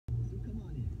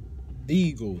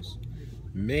Eagles,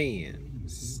 man,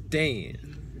 stand.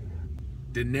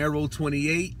 Dinero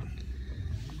 28.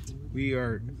 We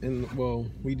are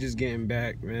we just getting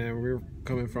back, man. We're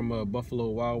coming from Buffalo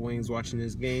Wild Wings watching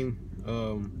this game.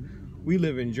 We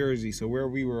live in Jersey, so where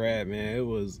we were at, man, it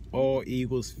was all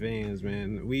Eagles fans,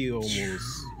 man. We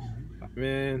almost,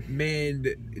 man,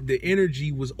 the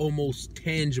energy was almost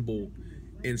tangible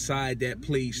inside that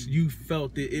place. You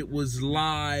felt it. It was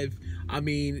live. I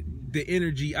mean, the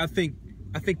energy. I think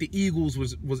the Eagles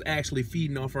was actually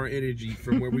feeding off our energy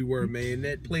from where we were, man.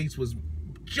 That place was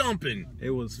jumping.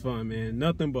 It was fun, man.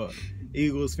 Nothing but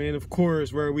Eagles fan. Of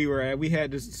course, where we were at, we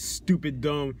had this stupid,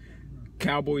 dumb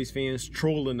Cowboys fans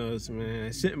trolling us,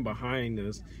 man, sitting behind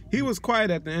us. He was quiet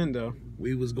at the end, though.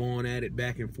 We was going at it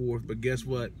back and forth, but guess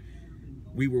what?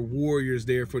 We were warriors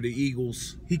there for the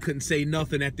Eagles. He couldn't say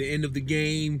nothing at the end of the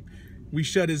game. We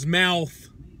shut his mouth.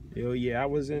 Yo, yeah, I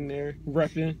was in there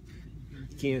repping.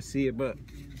 Can't see it, but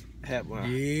had my...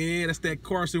 Yeah, that's that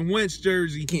Carson Wentz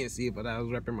jersey. You can't see it, but I was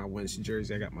repping my Wentz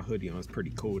jersey. I got my hoodie on. It's pretty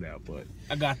cold out, but...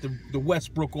 I got the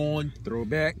Westbrook on.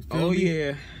 Throwback. Oh,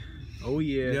 yeah. Oh,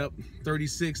 yeah. Yep.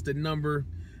 36, the number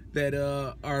that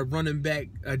our running back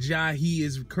Ajayi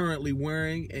is currently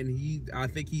wearing, and I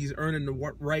think he's earning the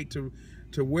right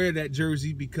to wear that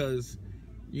jersey because,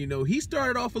 you know, he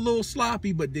started off a little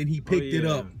sloppy, but then he picked it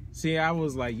up. See, I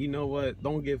was like, you know what?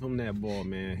 Don't give him that ball,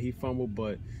 man. He fumbled,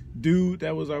 but dude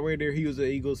that was already there, he was an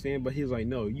Eagles fan, but he was like,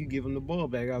 no, you give him the ball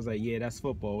back. I was like, yeah, that's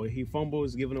football. He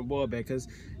fumbles, giving the ball back because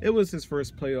it was his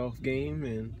first playoff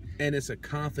game. And it's a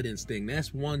confidence thing.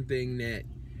 That's one thing that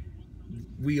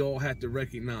we all have to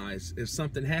recognize. If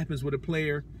something happens with a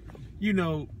player, you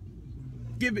know,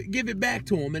 give it back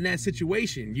to him in that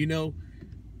situation. You know,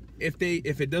 if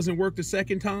it doesn't work the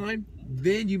second time,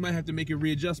 then you might have to make a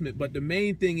readjustment. But the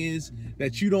main thing is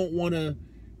that you don't want to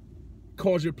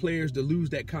cause your players to lose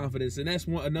that confidence. And that's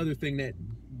another thing that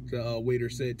the waiter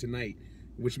said tonight,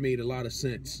 which made a lot of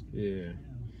sense. Yeah.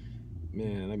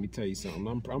 Man, let me tell you something.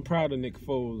 I'm proud of Nick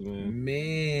Foles, man.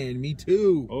 Man, me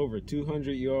too. Over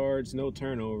 200 yards, no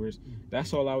turnovers.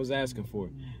 That's all I was asking for.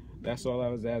 That's all I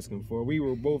was asking for. We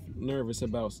were both nervous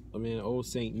about, old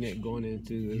Saint Nick going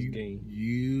into this game.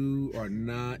 You are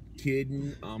not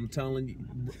kidding. I'm telling you.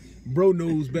 Bro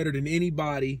knows better than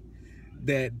anybody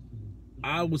that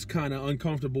I was kind of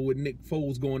uncomfortable with Nick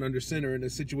Foles going under center in a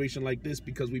situation like this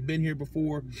because we've been here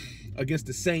before against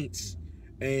the Saints,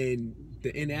 and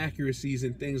the inaccuracies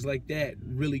and things like that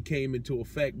really came into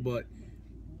effect. But,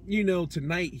 you know,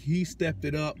 tonight he stepped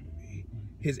it up.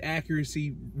 His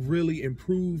accuracy really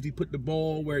improved. He put the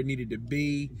ball where it needed to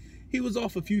be. He was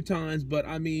off a few times, but,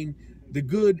 I mean, the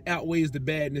good outweighs the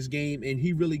bad in this game, and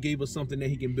he really gave us something that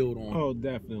he can build on. Oh,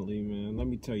 definitely, man. Let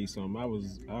me tell you something. I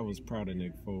was proud of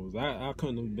Nick Foles. I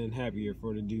couldn't have been happier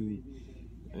for the dude,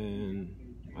 and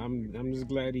I'm just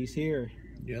glad he's here.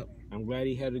 Yep. I'm glad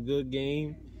he had a good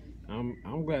game.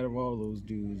 I'm glad of all those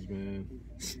dudes, man.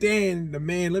 Stan,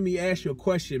 man, let me ask you a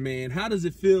question, man. How does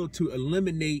it feel to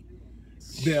eliminate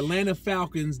the Atlanta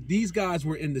Falcons? These guys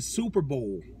were in the Super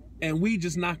Bowl, and we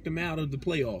just knocked them out of the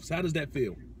playoffs. How does that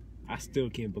feel? I still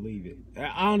can't believe it.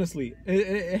 Honestly,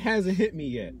 it hasn't hit me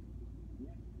yet.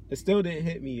 It still didn't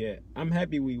hit me yet. I'm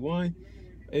happy we won.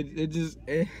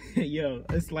 Yo,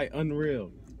 it's like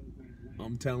unreal.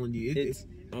 I'm telling you, it's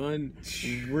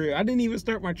unreal. I didn't even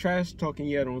start my trash talking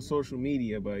yet on social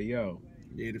media, but yo.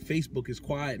 Yeah, the Facebook is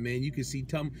quiet, man. You can see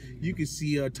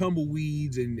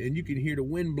tumbleweeds and you can hear the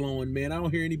wind blowing, man. I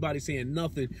don't hear anybody saying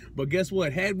nothing. But guess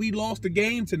what? Had we lost the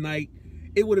game tonight,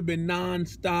 it would have been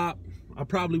nonstop. I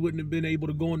probably wouldn't have been able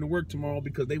to go into work tomorrow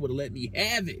because they would have let me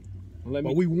have it.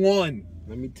 But we won.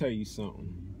 Let me tell you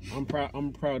something. I'm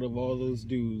proud of all those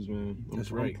dudes, man.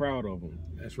 That's right. I'm proud of them.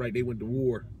 That's right. They went to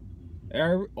war.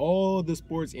 All the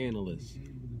sports analysts,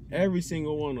 every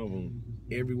single one of them,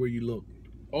 everywhere you look,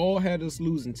 all had us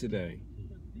losing today.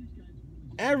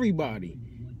 Everybody,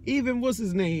 even what's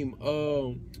his name?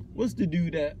 What's the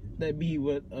dude that be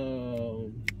with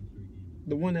the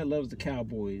one that loves the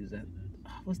Cowboys?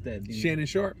 What's that dude? Shannon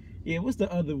Sharp. Yeah, what's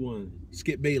the other one?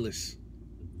 Skip Bayless.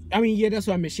 I mean, yeah, that's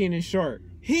what I meant. Shannon Sharp.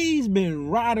 He's been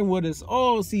riding with us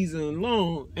all season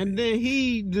long, and then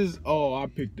he just, I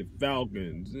picked the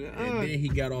Falcons. And then he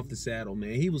got off the saddle,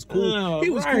 man. He was cool. He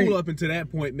was cool up until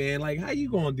that point, man. Like, how you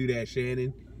gonna do that,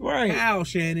 Shannon? Right. How,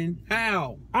 Shannon?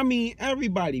 How? I mean,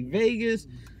 everybody, Vegas.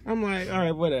 I'm like, all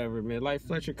right, whatever, man. Like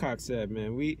Fletcher Cox said,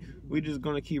 man, we just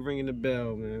gonna keep ringing the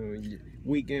bell, man,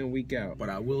 week in, week out. But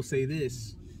I will say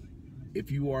this: if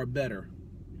you are better,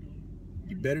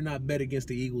 you better not bet against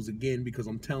the Eagles again, because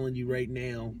I'm telling you right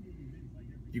now,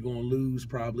 you're going to lose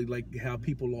probably like how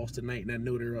people lost tonight, and I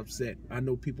know they're upset. I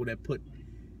know people that put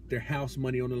their house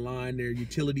money on the line, their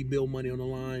utility bill money on the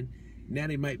line. Now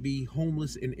they might be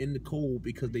homeless and in the cold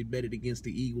because they betted against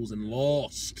the Eagles and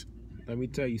lost. Let me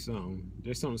tell you something.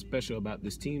 There's something special about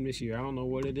this team this year. I don't know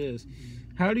what it is.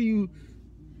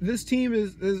 This team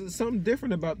is something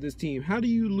different about this team. How do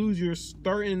you lose your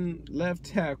starting left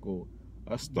tackle,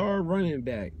 a star running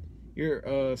back,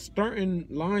 your starting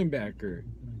linebacker?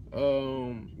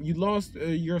 You lost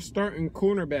your starting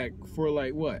cornerback for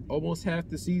like what? Almost half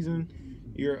the season.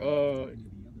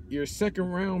 Your second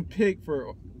round pick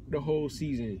for the whole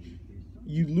season.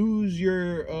 You lose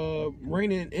your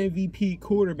reigning MVP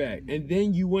quarterback, and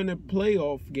then you win a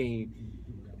playoff game.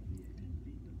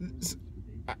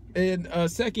 And a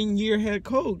second-year head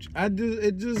coach.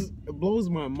 It just blows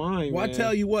my mind. Well, man. I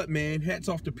tell you what, man. Hats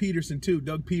off to Peterson too.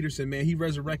 Doug Peterson, man. He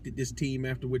resurrected this team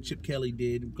after what Chip Kelly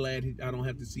did. I'm glad I don't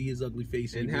have to see his ugly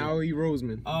face And anymore. Howie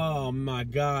Roseman. Oh my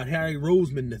God, Harry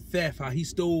Roseman, the theft. How he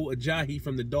stole Ajayi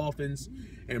from the Dolphins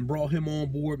and brought him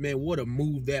on board. Man, what a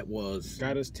move that was.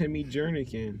 Got us Timmy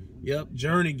Jernigan. Yep,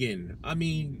 Jernigan. I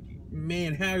mean,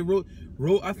 man, Harry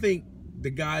I think the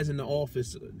guys in the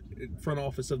front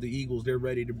office of the Eagles, they're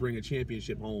ready to bring a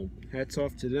championship home. Hats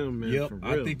off to them, man. Yep, for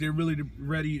real. I think they're really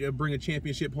ready to bring a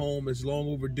championship home. It's long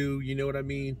overdue, you know what I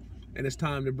mean? And it's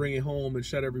time to bring it home and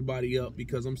shut everybody up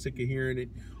because I'm sick of hearing it.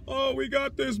 Oh, we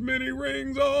got this many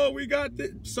rings. Oh, we got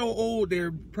this. So old,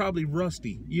 they're probably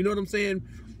rusty. You know what I'm saying?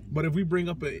 But if we bring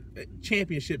up a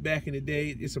championship back in the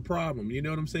day, it's a problem. You know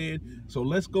what I'm saying? So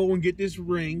let's go and get this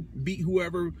ring, beat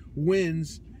whoever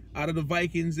wins out of the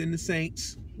Vikings and the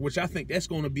Saints, which I think that's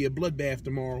going to be a bloodbath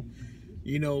tomorrow.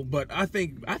 You know, but I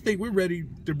think we're ready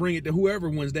to bring it to whoever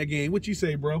wins that game. What you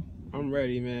say, bro? I'm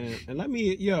ready, man. And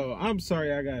I'm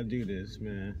sorry I gotta do this,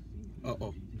 man.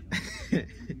 Uh-oh. If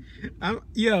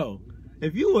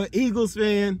you were an Eagles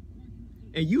fan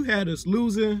and you had us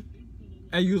losing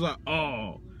and you was like,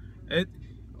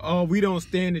 we don't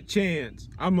stand a chance.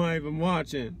 I'm not even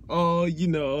watching. Oh,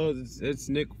 it's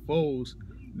Nick Foles,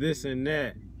 this and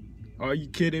that. Are you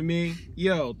kidding me?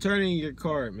 Turn in your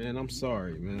card, man. I'm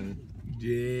sorry, man.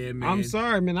 Yeah, man. I'm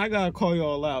sorry, man. I gotta call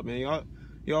y'all out, man.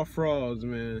 Y'all frauds,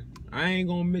 man. I ain't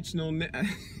gonna mention no.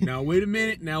 Now wait a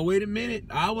minute.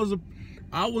 I was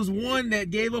one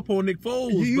that gave up on Nick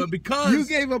Foles, but because you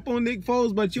gave up on Nick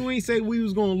Foles, but you ain't say we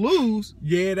was gonna lose.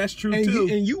 Yeah, that's true too.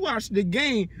 too. And you watched the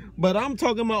game, but I'm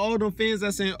talking about all them fans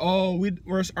that saying, "Oh,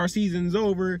 our season's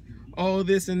over." All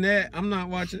this and that. I'm not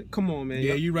watching. Come on, man.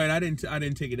 Yeah, you're right. I didn't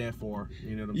take it that far.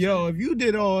 You know what I'm saying? Yo, if you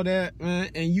did all that, man,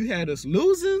 and you had us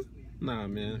losing, nah,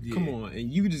 man. Yeah. Come on.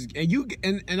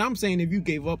 And I'm saying if you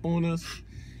gave up on us,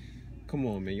 come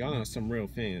on, man. Y'all are some real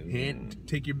fans. And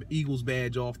take your Eagles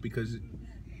badge off because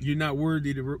you're not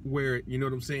worthy to wear it. You know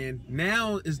what I'm saying?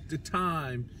 Now is the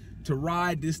time to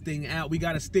ride this thing out. We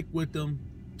got to stick with them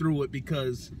through it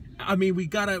because, I mean, we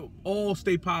got to all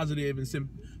stay positive and send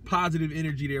positive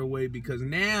energy their way because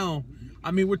now,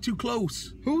 I mean, we're too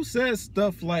close. Who says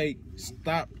stuff like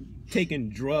stop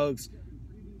taking drugs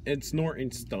and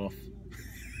snorting stuff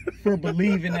for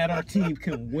believing that our team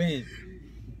can win?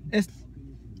 It's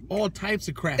all types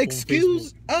of crap.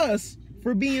 Excuse us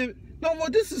for being. No, well,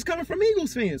 this is coming from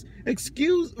Eagles fans.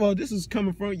 This is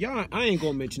coming from y'all. I ain't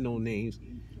gonna mention no names.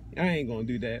 I ain't gonna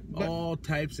do that. But all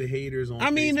types of haters on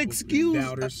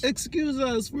Facebook. Excuse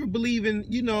us for believing.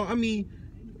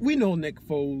 We know Nick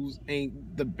Foles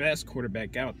ain't the best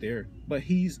quarterback out there, but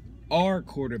he's our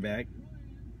quarterback.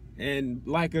 And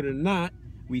like it or not,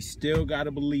 we still got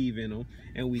to believe in him,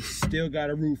 and we still got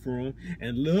to root for him.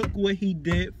 And look what he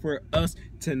did for us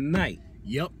tonight.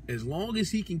 Yep, as long as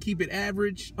he can keep it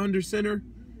average under center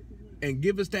and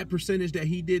give us that percentage that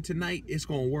he did tonight, it's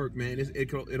going to work, man.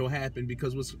 It'll happen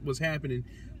because what's happening,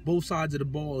 both sides of the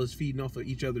ball is feeding off of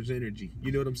each other's energy.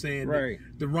 You know what I'm saying? Right.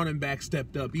 The running back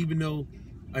stepped up, even though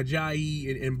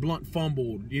Ajayi and Blunt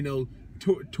fumbled.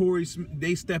 Torrey,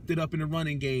 they stepped it up in the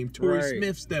running game. Torrey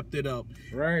Smith stepped it up.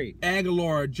 Right.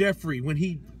 Aguilar, Jeffrey, when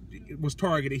he was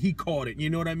targeted, he caught it. You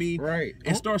know what I mean? Right.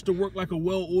 It starts to work like a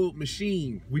well-oiled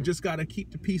machine. We just got to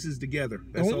keep the pieces together.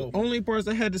 That's all. Only person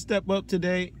that had to step up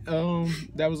today,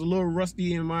 that was a little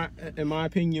rusty in my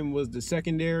opinion, was the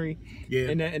secondary. Yeah.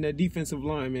 And the defensive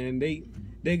line, man. They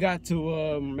got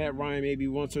to Matt Ryan maybe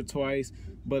once or twice.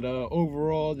 But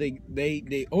overall, they got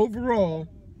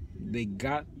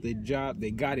the job. They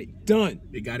got it done.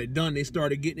 They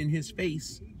started getting in his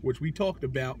face, which we talked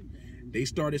about. They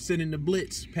started sending the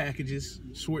blitz packages.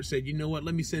 Schwartz said, "You know what?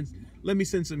 Let me send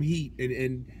some heat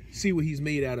and see what he's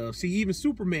made out of." See, even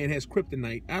Superman has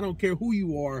kryptonite. I don't care who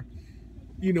you are,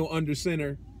 under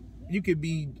center. You could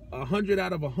be 100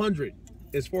 out of 100.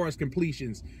 as far as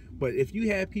completions. But if you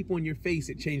have people in your face,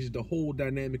 it changes the whole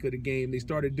dynamic of the game. They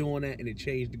started doing that, and it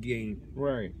changed the game.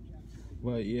 Right.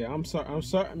 But yeah, I'm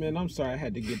sorry, man. I'm sorry I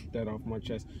had to get that off my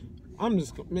chest. I'm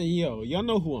just, man, y'all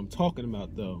know who I'm talking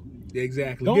about, though.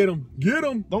 Exactly. Get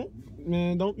them.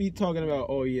 Don't be talking about,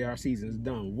 oh yeah, our season's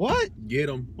done. What? Get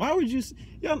them. Why would you?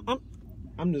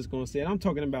 I'm just gonna say it. I'm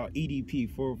talking about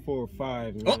EDP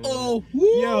 445. Uh-oh.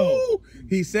 Yo,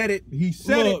 he said it. He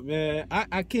said look, it. man.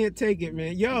 I can't take it,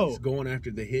 man. Yo, he's going after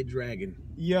the head dragon.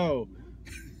 Yo,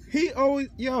 he always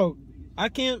I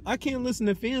can't listen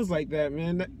to fans like that,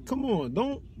 man. Come on,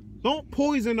 don't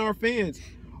poison our fans.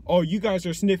 Oh, you guys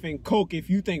are sniffing coke if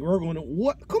you think we're gonna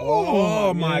what? Come on,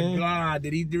 oh my man. God,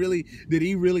 did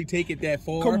he really take it that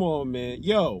far? Come on, man.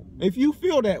 Yo, if you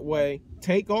feel that way,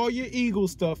 take all your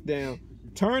Eagles stuff down,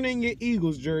 turn in your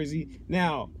Eagles jersey.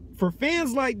 Now, for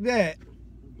fans like that,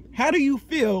 how do you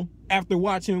feel after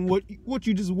watching what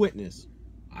you just witnessed?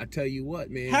 I tell you what,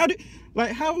 man.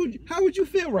 How would you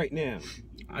feel right now?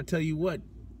 I tell you what,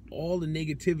 all the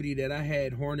negativity that I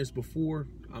had harnessed before,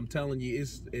 I'm telling you,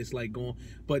 it's like going.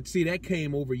 But see, that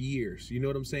came over years. You know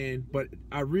what I'm saying? But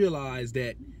I realized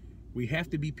that we have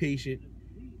to be patient,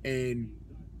 and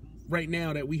right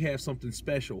now that we have something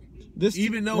special.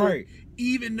 Even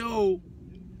though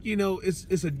you know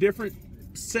it's a different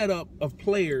setup of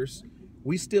players,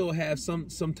 we still have some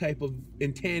type of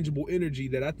intangible energy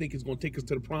that I think is going to take us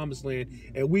to the promised land,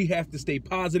 and we have to stay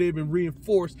positive and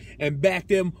reinforce and back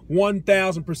them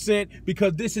 1,000%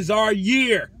 because this is our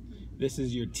year. This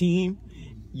is your team.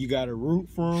 You got to root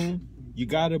for them. You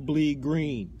got to bleed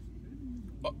green.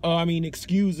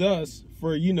 Excuse us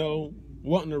for,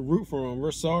 wanting to root for them.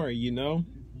 We're sorry, Ain't no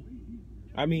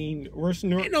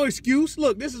excuse.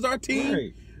 Look, this is our team.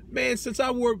 Right. Man, since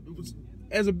I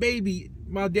as a baby,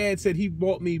 my dad said he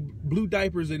bought me blue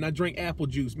diapers and I drank apple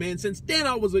juice. Man, since then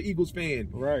I was an Eagles fan.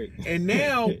 Right. And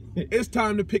now it's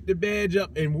time to pick the badge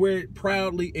up and wear it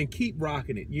proudly and keep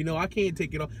rocking it. I can't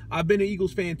take it off. I've been an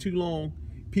Eagles fan too long.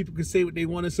 People can say what they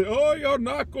want to say. Oh, you're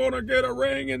not going to get a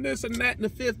ring and this and that and the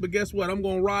fifth. But guess what? I'm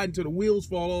going to ride until the wheels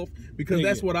fall off because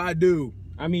that's what I do.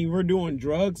 We're doing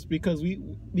drugs because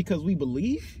we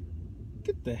believe?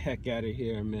 Get the heck out of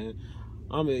here, man.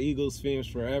 I'm an Eagles fan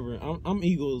forever. I'm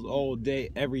Eagles all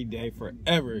day, every day,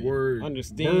 forever. Word.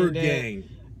 Understand Bird that? gang.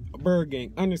 Bird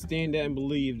gang. Understand that and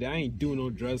believe that. I ain't doing no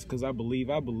drugs because I believe.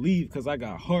 I believe because I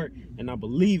got heart and I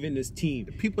believe in this team.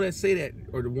 The people that say that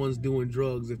are the ones doing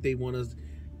drugs if they want us.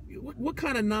 What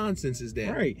kind of nonsense is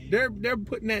that? Right. They're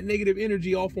putting that negative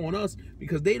energy off on us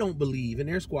because they don't believe in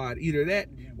their squad. Either that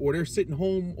or they're sitting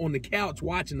home on the couch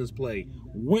watching us play.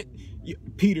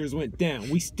 Peters went down,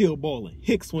 we still balling.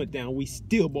 Hicks went down, we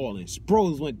still balling.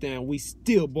 Sproles went down, we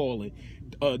still balling.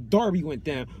 Darby went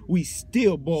down, we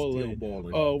still balling.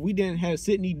 We didn't have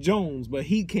Sidney Jones, but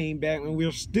he came back and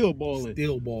we're still balling.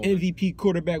 MVP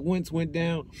quarterback Wentz went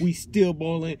down, we still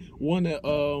balling. Won a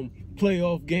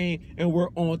playoff game, and we're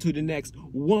on to the next.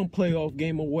 One playoff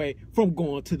game away from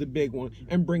going to the big one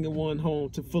and bringing one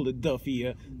home to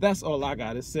Philadelphia. That's all I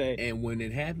gotta say. And when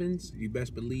it happens, you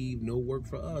best believe no work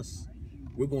for us.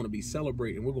 We're going to be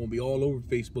celebrating. We're going to be all over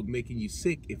Facebook making you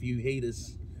sick if you hate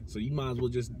us. So you might as well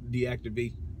just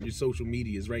deactivate your social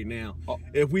medias right now.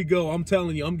 If we go, I'm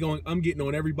telling you, I'm getting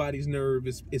on everybody's nerve.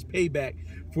 It's payback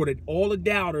for all the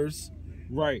doubters,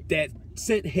 right, that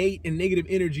sent hate and negative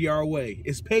energy our way.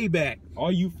 It's payback.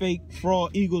 All you fake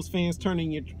fraud Eagles fans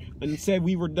turning and said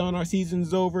we were done, our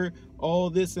season's over, all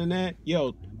this and that.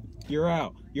 Yo, you're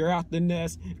out. You're out the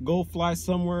nest. Go fly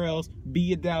somewhere else.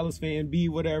 Be a Dallas fan. Be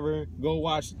whatever. Go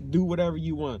watch. Do whatever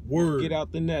you want. Word. Get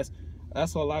out the nest.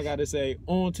 That's all I got to say.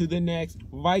 On to the next.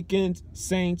 Vikings,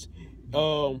 Saints.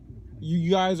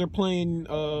 You guys are playing,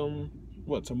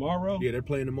 tomorrow? Yeah, they're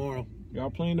playing tomorrow. Y'all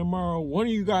playing tomorrow. One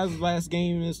of you guys' last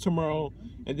game is tomorrow.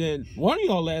 And then one of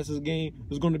y'all last game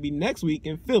is going to be next week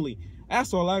in Philly.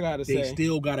 That's all I got to say. They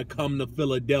still got to come to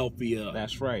Philadelphia.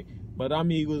 That's right. But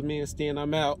I'm Eagles man Stan.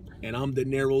 I'm out. And I'm De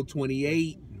Niro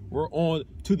 28. We're on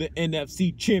to the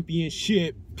NFC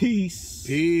Championship. Peace.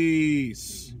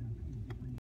 Peace.